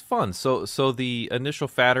 So that's fun. So the initial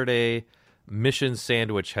Saturday Mission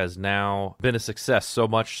Sandwich has now been a success, so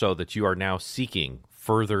much so that you are now seeking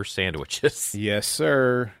further sandwiches. Yes,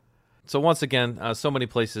 sir. So once again, so many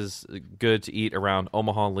places good to eat around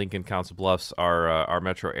Omaha, Lincoln, Council Bluffs, our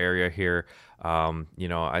metro area here.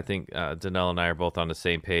 I think Danelle and I are both on the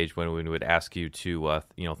same page when we would ask you to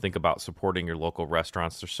think about supporting your local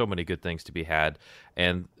restaurants. There's so many good things to be had,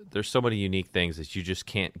 and there's so many unique things that you just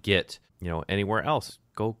can't get anywhere else.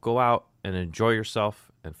 Go out and enjoy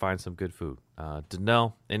yourself and find some good food.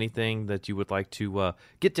 Danelle, anything that you would like to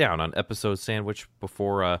get down on episode sandwich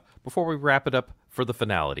before we wrap it up for the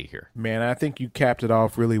finality here? Man, I think you capped it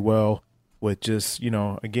off really well with just,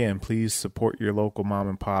 again, please support your local mom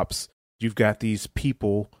and pops. You've got these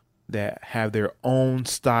people that have their own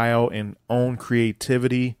style and own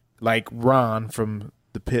creativity, like Ron from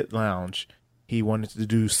the Pit Lounge. He wanted to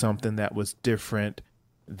do something that was different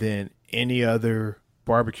than any other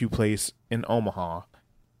barbecue place in Omaha.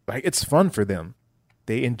 Like, it's fun for them.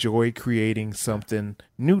 They enjoy creating something,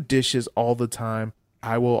 new dishes all the time.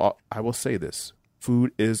 I will say this.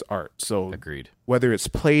 Food is art. So agreed. Whether it's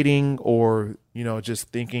plating or, just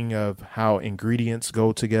thinking of how ingredients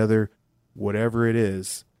go together, whatever it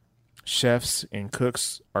is, chefs and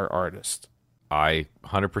cooks are artists. I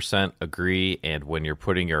 100% agree. And when you're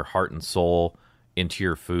putting your heart and soul into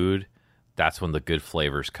your food, that's when the good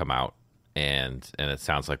flavors come out. And it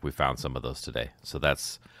sounds like we found some of those today. So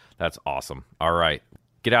that's awesome. All right.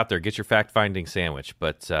 Get out there, get your fact-finding sandwich.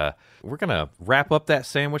 But we're going to wrap up that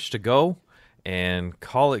sandwich to go and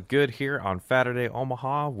call it good here on Saturday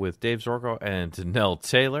Omaha with Dave Zorgo and Danelle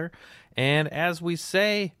Taylor. And as we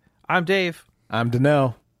say, I'm Dave. I'm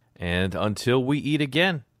Danelle. And until we eat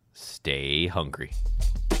again, stay hungry.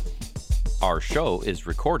 Our show is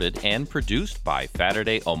recorded and produced by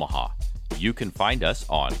Saturday Omaha. You can find us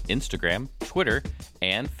on Instagram, Twitter,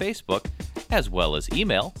 and Facebook, as well as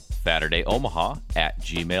email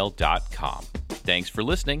SaturdayOmaha@gmail.com. Thanks for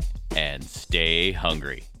listening, and stay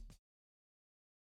hungry.